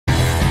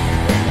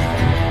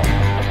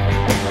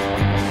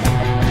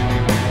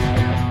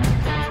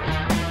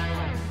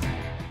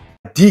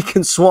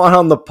Deacon Swan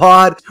on the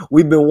pod.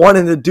 We've been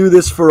wanting to do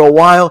this for a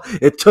while.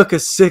 It took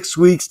us 6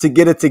 weeks to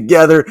get it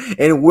together,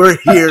 and we're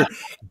here.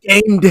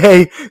 Game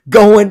day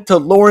going to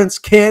Lawrence,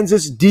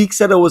 Kansas. Deke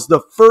said it was the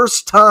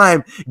first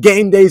time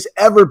game day's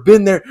ever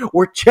been there.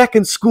 We're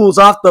checking schools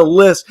off the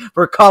list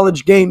for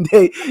college game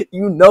day.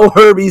 You know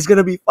Herbie's going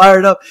to be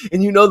fired up,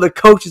 and you know the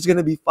coach is going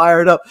to be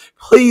fired up.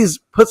 Please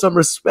put some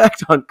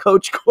respect on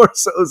Coach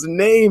Corso's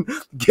name.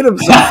 Get him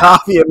some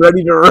coffee and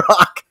ready to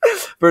rock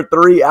for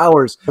 3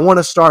 hours. I want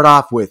to start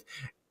off with,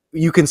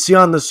 you can see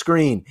on the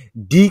screen,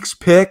 Deke's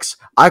picks.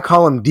 I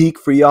call him Deke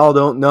for y'all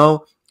don't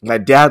know. My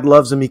dad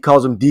loves him. He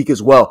calls him Deke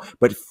as well.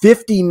 But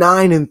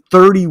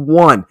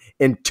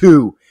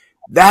 59-31-2.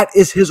 That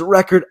is his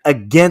record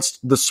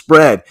against the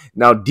spread.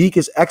 Now, Deke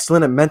is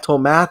excellent at mental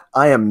math.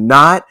 I am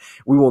not.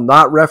 We will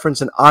not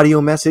reference an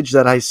audio message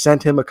that I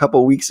sent him a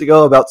couple weeks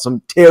ago about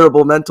some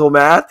terrible mental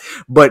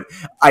math. But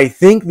I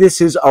think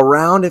this is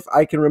around, if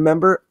I can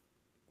remember,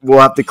 we'll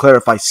have to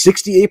clarify,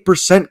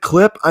 68%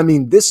 clip. I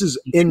mean, this is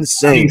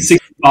insane.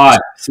 65,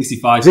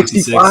 65.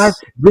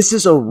 This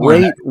is a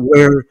rate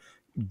where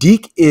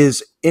Deke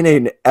is in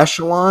an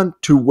echelon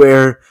to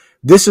where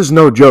this is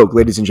no joke,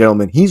 ladies and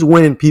gentlemen. He's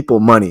winning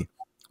people money.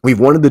 We've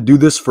wanted to do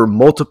this for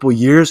multiple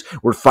years.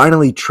 We're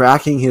finally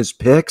tracking his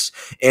picks,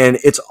 and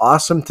it's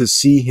awesome to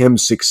see him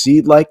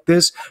succeed like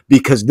this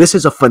because this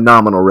is a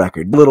phenomenal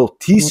record. Little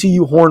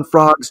TCU Horned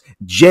Frogs,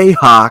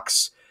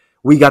 Jayhawks.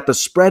 We got the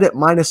spread at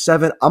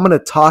 -7. I'm going to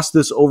toss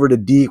this over to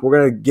Deke. We're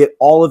going to get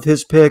all of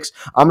his picks.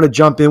 I'm going to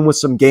jump in with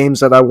some games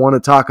that I want to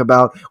talk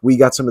about. We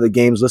got some of the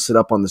games listed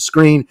up on the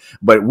screen,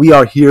 but we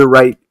are here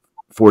right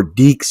for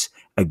Deke's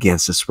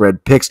against the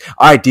spread picks.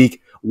 All right,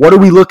 Deke, what are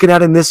we looking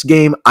at in this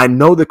game? I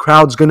know the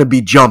crowd's going to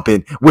be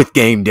jumping with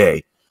game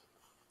day.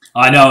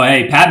 I know.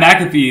 Hey, Pat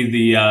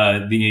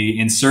McAfee, the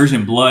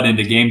insurgent blood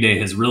into game day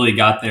has really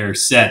got their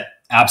set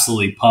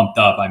absolutely pumped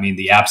up. I mean,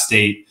 the App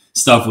State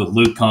stuff with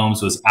Luke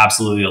Combs was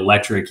absolutely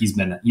electric. He's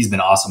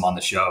been awesome on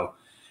the show.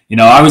 You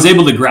know, I was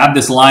able to grab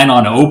this line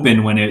on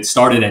open when it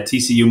started at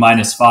TCU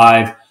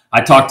 -5.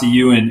 I talked to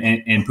you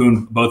and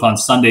Poon both on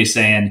Sunday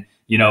saying,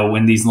 you know,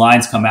 when these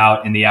lines come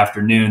out in the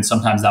afternoon,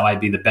 sometimes that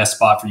might be the best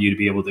spot for you to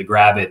be able to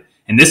grab it.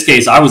 In this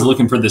case, I was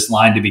looking for this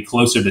line to be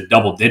closer to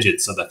double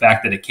digits. So the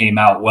fact that it came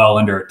out well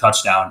under a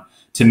touchdown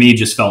to me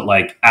just felt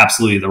like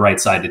absolutely the right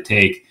side to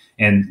take.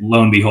 And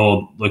lo and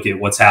behold, look at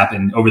what's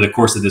happened over the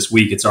course of this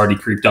week. It's already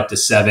creeped up to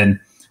 7.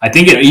 I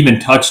think it even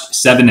touched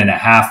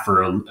 7.5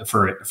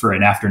 for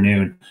an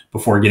afternoon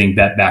before getting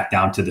bet back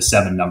down to the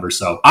 7 number.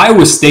 So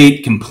Iowa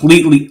State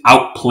completely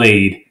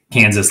outplayed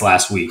Kansas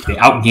last week. They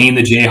outgained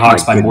the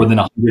Jayhawks by more than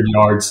 100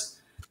 yards.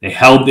 They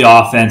held the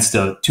offense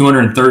to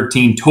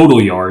 213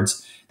 total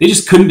yards. They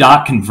just could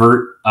not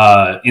convert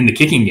in the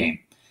kicking game.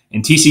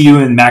 And TCU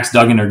and Max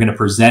Duggan are going to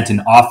present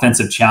an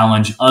offensive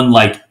challenge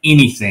unlike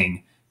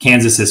anything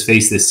Kansas has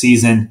faced this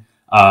season,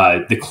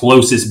 the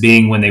closest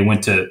being when they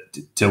went to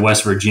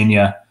West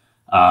Virginia.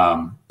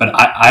 But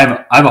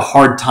I have a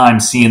hard time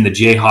seeing the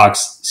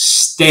Jayhawks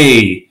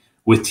stay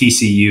with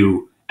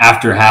TCU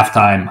after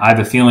halftime. I have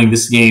a feeling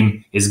this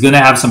game is going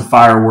to have some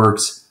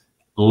fireworks,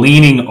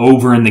 leaning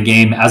over in the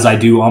game, as I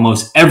do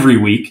almost every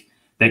week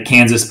that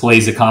Kansas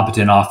plays a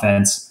competent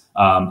offense,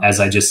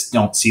 as I just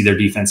don't see their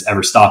defense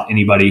ever stop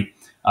anybody.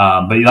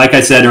 But like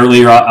I said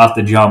earlier off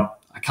the jump,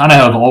 I kind of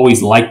have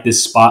always liked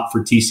this spot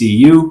for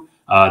TCU.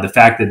 The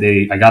fact that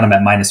I got them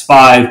at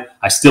 -5,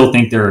 I still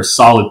think they're a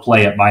solid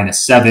play at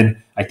 -7.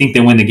 I think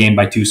they win the game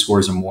by 2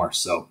 scores or more.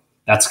 So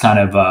that's kind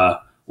of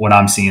what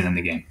I'm seeing in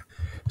the game.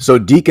 So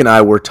Deke and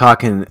I were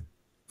talking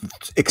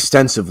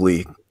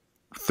extensively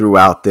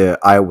throughout the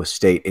Iowa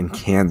State and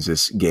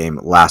Kansas game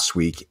last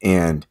week,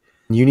 and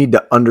you need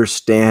to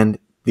understand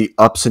the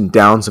ups and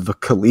downs of a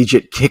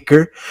collegiate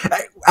kicker.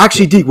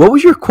 Actually, Deke, what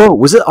was your quote?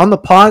 Was it on the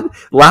pod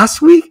last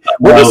week?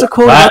 What was the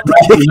quote about the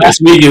kicker?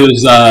 Last week it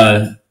was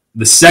the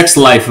sex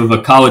life of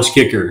a college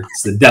kicker.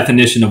 It's the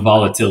definition of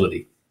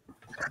volatility.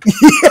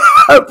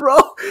 Yeah, bro.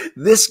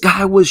 This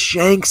guy was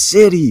Shank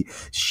City.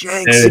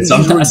 City.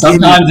 Sometimes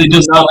they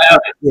just don't have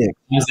it.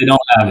 Sometimes they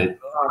don't have it.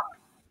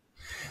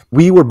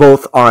 We were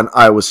both on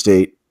Iowa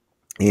State,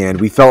 and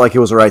we felt like it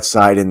was the right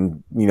side.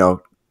 And, you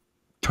know,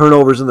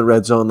 turnovers in the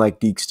red zone, like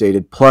Deke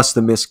stated, plus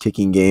the missed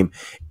kicking game.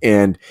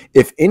 And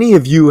if any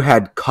of you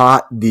had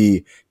caught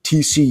the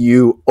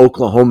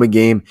TCU-Oklahoma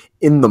game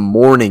in the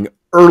morning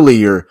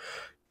earlier,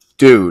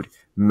 dude,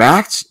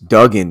 Max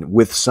Duggan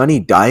with Sonny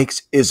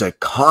Dykes is a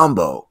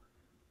combo.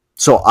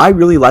 So I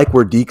really like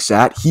where Deke's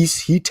at. He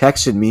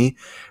texted me.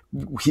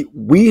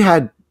 We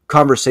had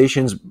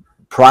conversations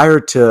prior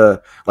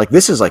to, like,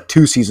 this is like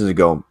 2 seasons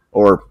ago,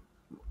 or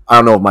I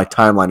don't know if my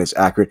timeline is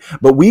accurate,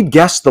 but we'd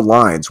guess the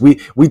lines.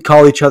 We'd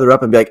call each other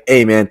up and be like,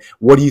 hey, man,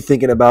 what are you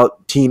thinking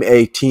about team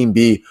A, team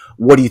B?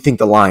 What do you think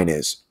the line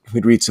is?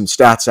 We'd read some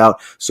stats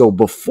out. So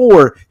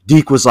before,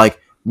 Deke was like,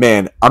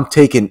 man, I'm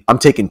taking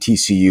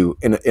TCU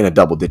in a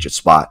double-digit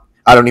spot.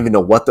 I don't even know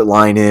what the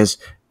line is.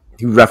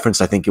 He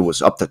referenced, I think it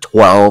was up to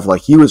 12.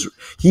 Like he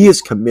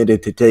is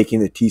committed to taking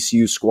the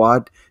TCU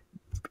squad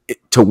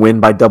to win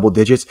by double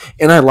digits.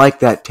 And I like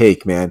that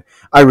take, man.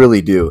 I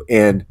really do.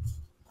 And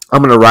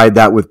I'm going to ride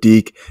that with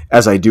Deke,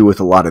 as I do with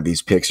a lot of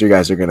these picks. You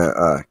guys are going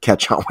to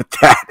catch on with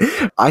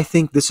that. I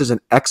think this is an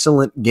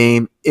excellent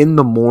game in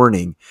the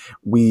morning.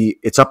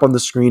 It's up on the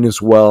screen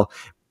as well.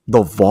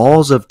 The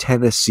Vols of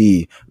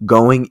Tennessee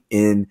going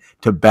in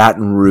to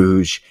Baton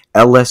Rouge,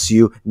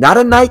 LSU. Not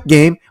a night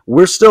game.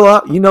 We're still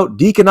up.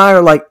 Deke and I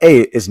are like,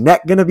 hey, is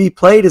neck going to be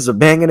played? Is a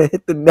bang going to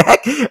hit the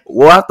neck?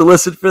 We'll have to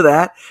listen for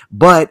that.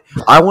 But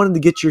I wanted to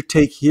get your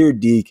take here,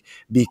 Deke,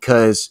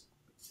 because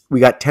we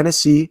got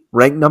Tennessee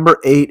ranked number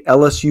 8.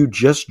 LSU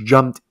just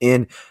jumped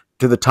in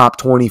to the top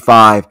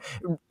 25,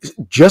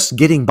 just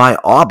getting by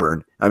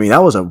Auburn. I mean,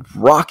 that was a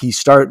rocky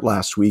start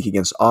last week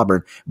against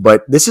Auburn,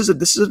 but this is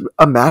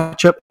a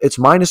matchup. It's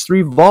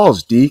 -3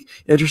 Vols, Deke.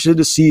 Interested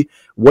to see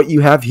what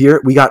you have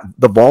here. We got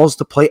the Vols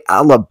to play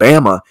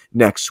Alabama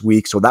next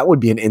week, so that would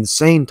be an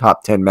insane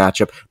top 10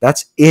 matchup.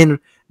 That's in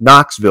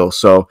Knoxville,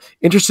 so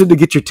interested to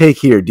get your take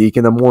here, Deke,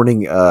 in the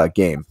morning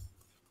game.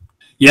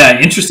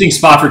 Yeah, interesting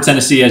spot for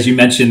Tennessee, as you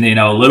mentioned.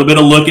 A little bit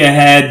of look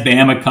ahead.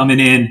 Bama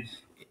coming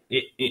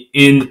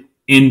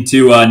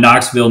into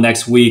Knoxville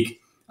next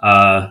week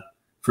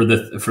for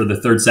the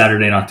third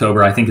Saturday in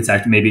October. I think it's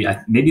actually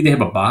maybe they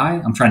have a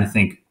bye. I'm trying to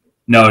think.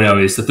 No,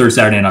 it's the third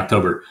Saturday in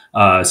October.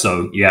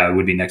 So yeah, it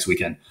would be next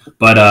weekend.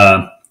 But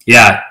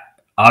yeah,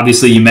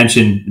 obviously you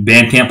mentioned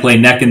Bam can't play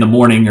neck in the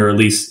morning, or at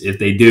least if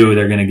they do,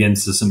 they're going to get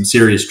into some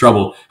serious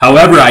trouble.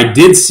 However, I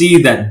did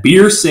see that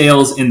beer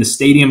sales in the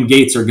stadium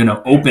gates are going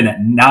to open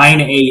at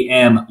 9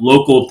 a.m.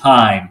 local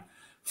time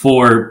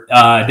for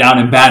down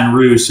in Baton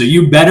Rouge. So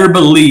you better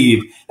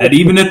believe that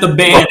even if the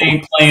band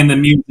ain't playing the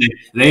music,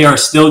 they are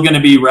still going to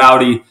be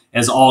rowdy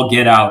as all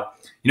get out.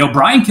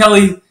 Brian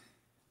Kelly,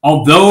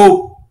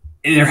 although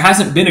there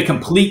hasn't been a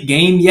complete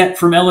game yet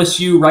from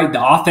LSU, right?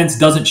 The offense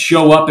doesn't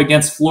show up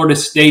against Florida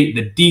State.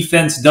 The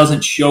defense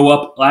doesn't show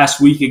up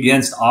last week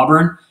against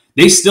Auburn.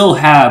 They still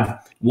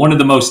have one of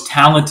the most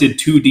talented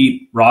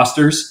 2-deep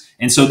rosters,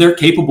 and so they're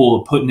capable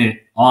of putting it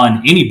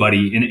on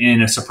anybody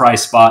in a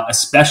surprise spot,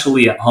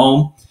 especially at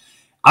home.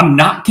 I'm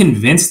not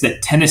convinced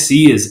that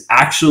Tennessee is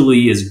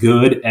actually as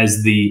good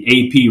as the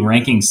AP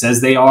ranking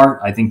says they are.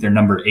 I think they're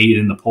number 8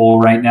 in the poll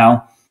right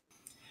now.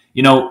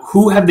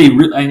 Who have they?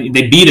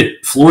 They beat a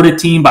Florida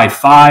team by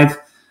 5.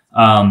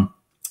 A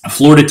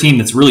Florida team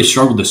that's really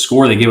struggled to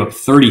score. They gave up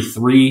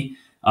 33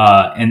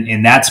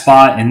 in that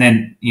spot, and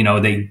then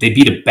they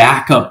beat a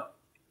backup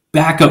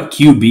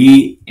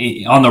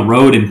QB on the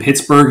road in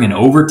Pittsburgh in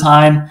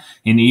overtime.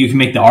 And you can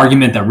make the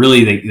argument that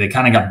really they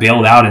kind of got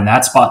bailed out in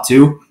that spot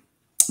too.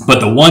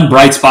 But the one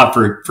bright spot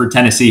for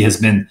Tennessee has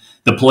been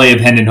the play of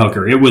Hendon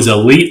Hooker. It was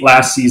elite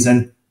last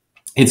season.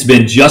 It's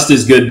been just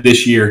as good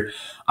this year.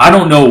 I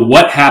don't know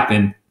what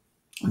happened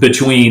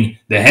between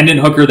the Hendon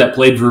Hooker that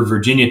played for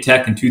Virginia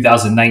Tech in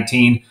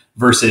 2019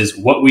 versus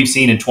what we've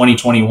seen in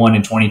 2021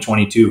 and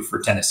 2022 for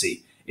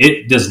Tennessee.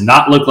 It does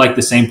not look like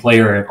the same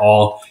player at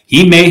all.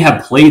 He may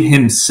have played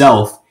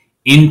himself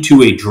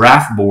into a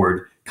draft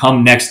board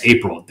come next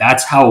April.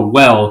 That's how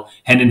well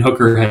Hendon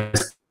Hooker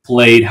has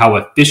played, how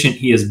efficient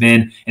he has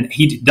been, and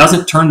he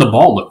doesn't turn the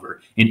ball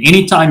over. And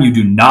anytime you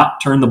do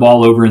not turn the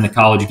ball over in the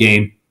college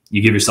game,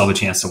 you give yourself a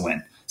chance to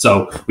win.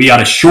 So we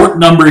got a short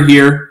number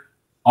here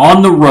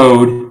on the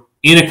road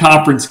in a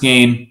conference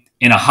game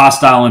in a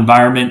hostile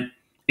environment.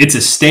 It's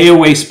a stay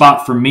away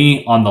spot for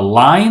me on the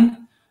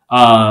line.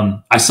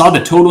 I saw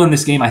the total in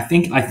this game. I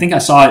think I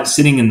saw it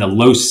sitting in the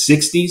low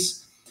 60s.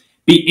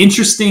 Be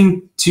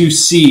interesting to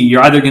see.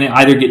 You're either going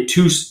to get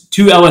two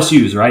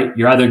LSUs, right?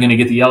 You're either going to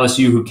get the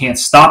LSU who can't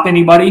stop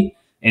anybody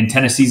and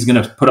Tennessee's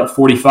going to put up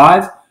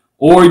 45,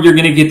 or you're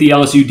going to get the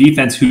LSU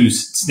defense who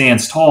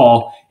stands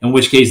tall, in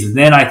which case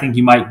then I think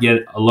you might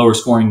get a lower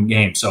scoring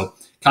game. So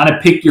kind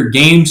of pick your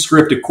game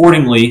script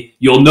accordingly.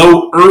 You'll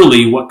know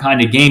early what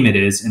kind of game it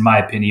is, in my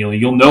opinion.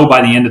 You'll know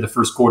by the end of the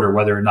first quarter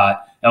whether or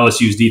not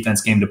LSU's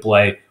defense came to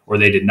play or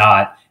they did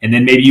not. And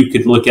then maybe you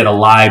could look at a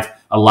live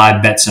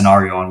bet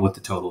scenario on what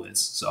the total is.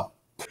 So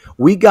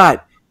we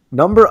got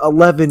number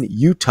 11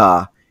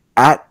 Utah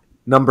at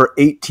number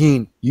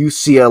 18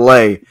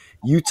 UCLA.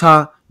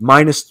 Utah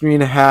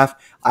 -3.5.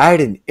 I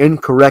had an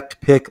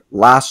incorrect pick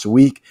last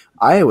week.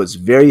 I was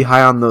very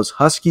high on those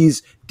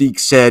Huskies. Deke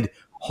said,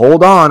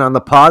 hold on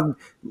the pod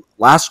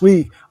last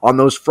week on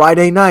those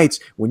Friday nights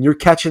when you're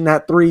catching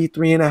that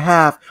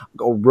 3.5,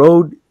 a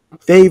road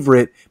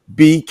favorite.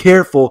 Be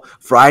careful.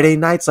 Friday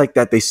nights like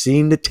that, they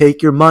seem to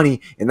take your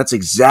money, and that's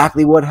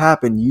exactly what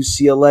happened.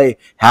 UCLA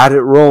had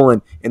it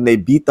rolling, and they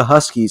beat the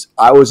Huskies.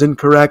 I was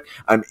incorrect.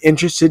 I'm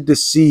interested to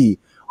see.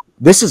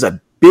 This is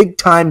a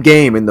big-time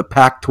game in the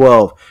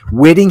Pac-12.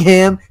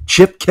 Whittingham,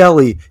 Chip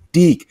Kelly,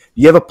 Deke.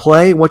 Do you have a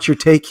play? What's your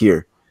take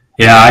here?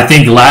 Yeah, I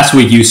think last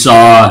week you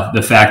saw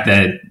the fact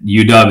that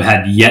UW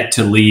had yet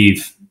to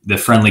leave the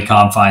friendly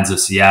confines of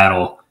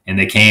Seattle, and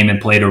they came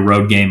and played a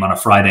road game on a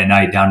Friday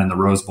night down in the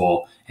Rose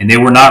Bowl, and they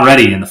were not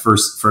ready in the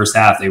first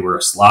half. They were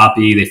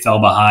sloppy. They fell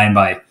behind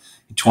by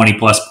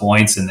 20-plus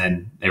points, and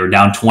then they were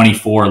down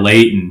 24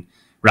 late and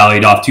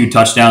rallied off 2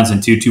 touchdowns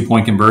and 2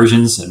 two-point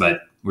conversions.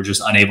 But were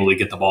just unable to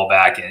get the ball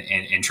back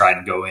and try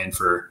to go in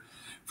for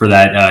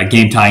that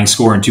game-tying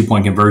score and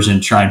 2-point conversion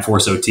to try and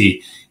force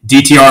OT.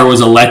 DTR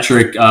was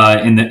electric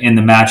in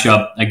the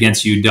matchup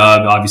against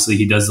UW. Obviously,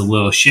 he does the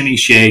little shimmy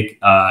shake,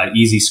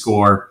 easy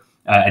score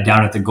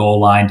down at the goal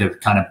line to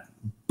kind of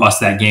bust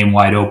that game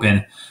wide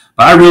open.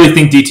 But I really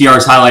think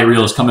DTR's highlight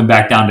reel is coming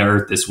back down to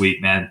earth this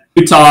week, man.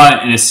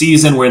 Utah, in a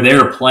season where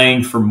they're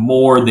playing for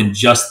more than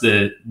just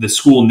the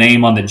school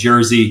name on the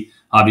jersey,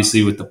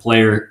 obviously with the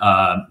player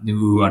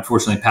who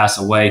unfortunately passed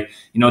away,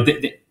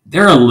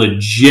 they're a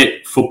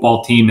legit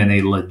football team and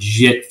a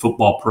legit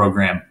football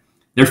program.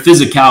 Their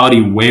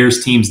physicality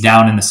wears teams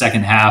down in the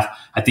second half.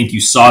 I think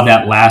you saw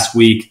that last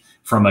week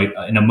from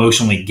an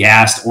emotionally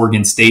gassed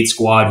Oregon State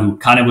squad who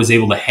kind of was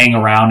able to hang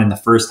around in the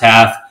first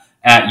half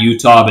at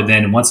Utah. But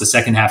then once the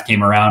second half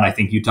came around, I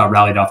think Utah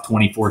rallied off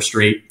 24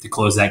 straight to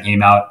close that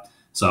game out.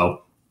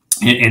 So,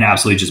 and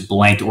absolutely just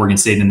blanked Oregon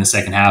State in the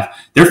second half.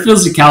 Their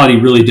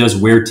physicality really does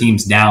wear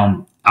teams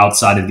down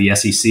outside of the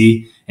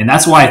SEC. And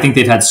that's why I think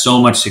they've had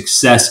so much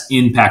success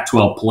in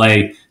Pac-12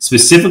 play,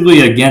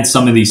 specifically against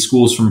some of these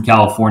schools from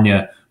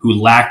California who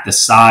lack the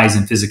size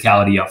and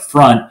physicality up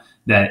front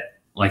that,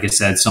 like I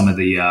said, some of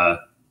the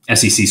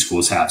SEC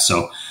schools have.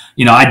 So,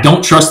 I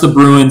don't trust the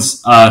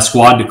Bruins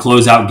squad to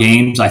close out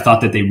games. I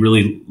thought that they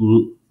really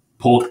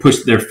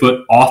pushed their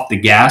foot off the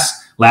gas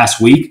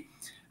last week.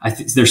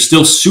 They're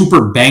still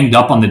super banged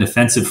up on the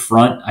defensive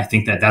front. I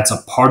think that that's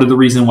a part of the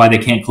reason why they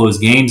can't close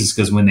games is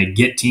because when they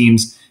get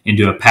teams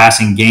into a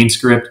passing game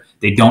script,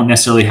 they don't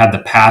necessarily have the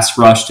pass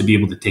rush to be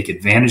able to take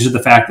advantage of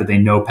the fact that they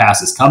know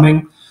pass is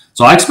coming.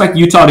 So I expect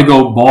Utah to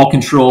go ball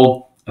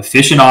control,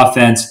 efficient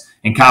offense,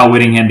 and Kyle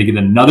Whittingham to get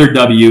another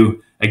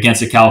W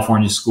against a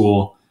California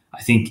school.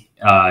 I think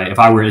if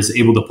I was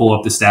able to pull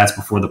up the stats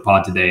before the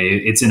pod today,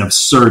 it's an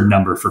absurd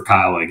number for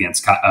Kyle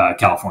against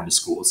California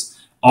schools,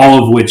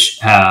 all of which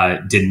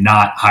did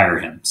not hire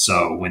him.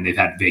 So when they've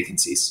had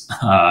vacancies,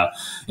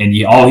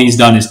 and all he's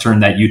done is turn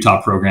that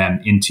Utah program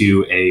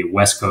into a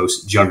West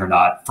Coast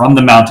juggernaut from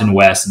the Mountain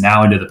West,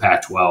 now into the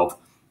Pac-12,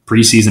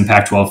 preseason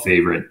Pac-12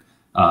 favorite.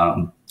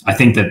 I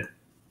think that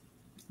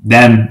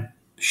them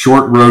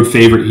short road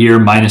favorite here,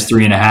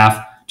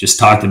 -3.5, just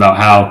talked about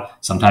how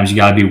sometimes you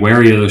got to be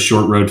wary of those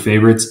short road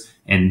favorites.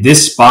 And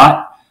this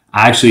spot,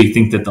 I actually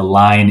think that the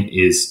line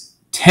is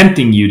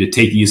tempting you to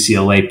take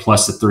UCLA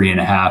plus the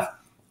 3.5.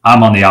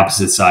 I'm on the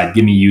opposite side.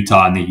 Give me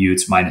Utah and the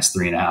Utes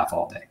 -3.5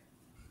 all day.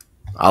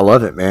 I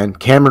love it, man.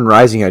 Cameron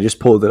Rising, I just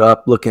pulled it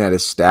up looking at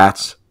his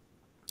stats.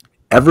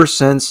 Ever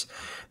since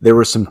there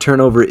were some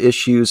turnover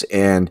issues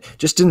and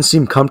just didn't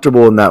seem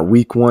comfortable in that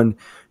week one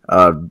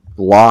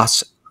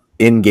loss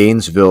in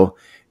Gainesville,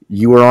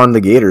 you were on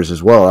the Gators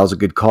as well. That was a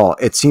good call.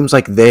 It seems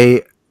like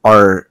they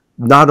are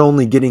not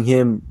only getting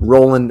him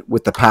rolling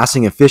with the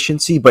passing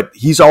efficiency, but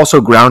he's also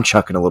ground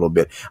chucking a little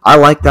bit. I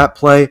like that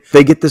play. If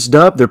they get this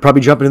dub, they're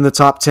probably jumping in the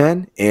top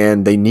 10,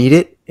 and they need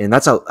it. And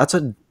that's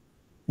a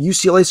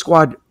UCLA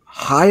squad,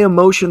 high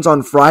emotions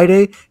on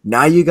Friday.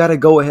 Now you got to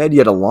go ahead. You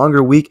had a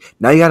longer week.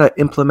 Now you got to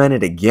implement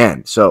it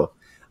again. So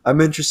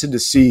I'm interested to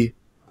see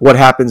what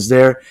happens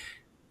there.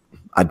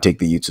 I'd take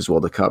the Utes as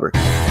well to cover.